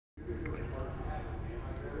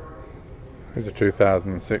Here's a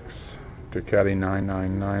 2006 Ducati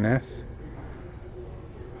 999S.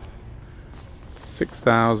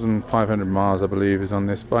 6,500 miles I believe is on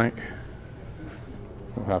this bike.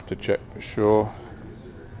 We'll have to check for sure.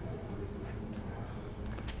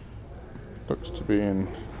 Looks to be in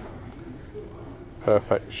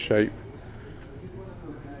perfect shape.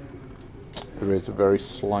 There is a very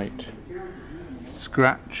slight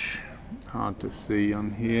scratch, hard to see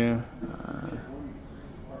on here.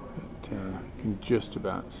 You can just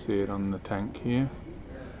about see it on the tank here.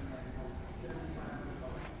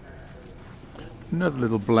 Another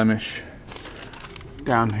little blemish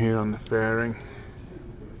down here on the fairing.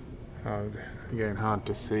 Again, hard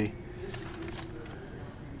to see.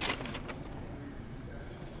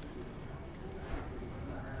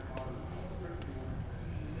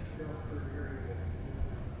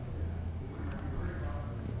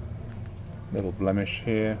 Little blemish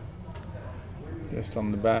here, just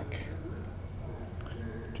on the back.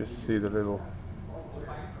 Just see the little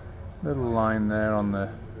line there on the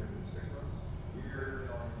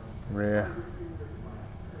rear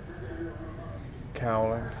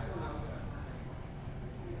cowling.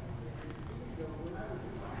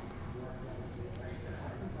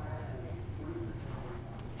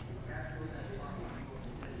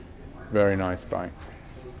 Very nice bike.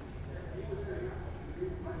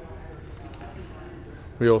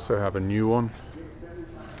 We also have a new one.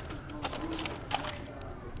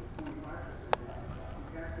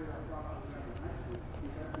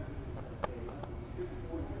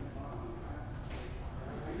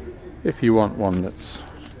 If you want one that's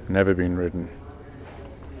never been ridden.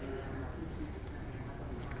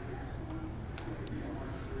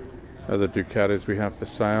 Other Ducatis we have for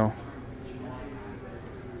sale.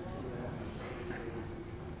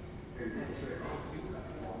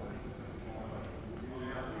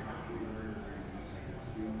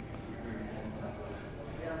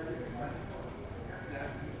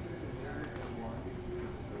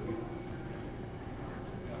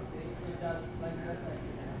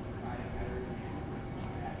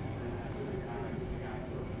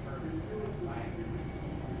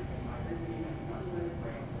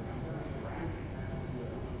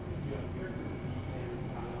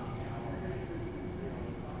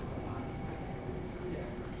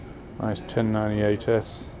 Nice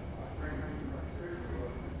 1098S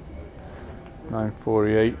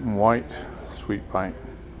 948 in white, sweet bike.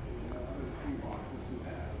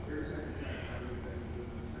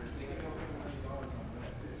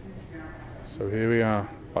 So here we are,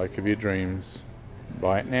 bike of your dreams.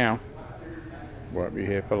 Buy it now, won't be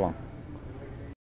here for long.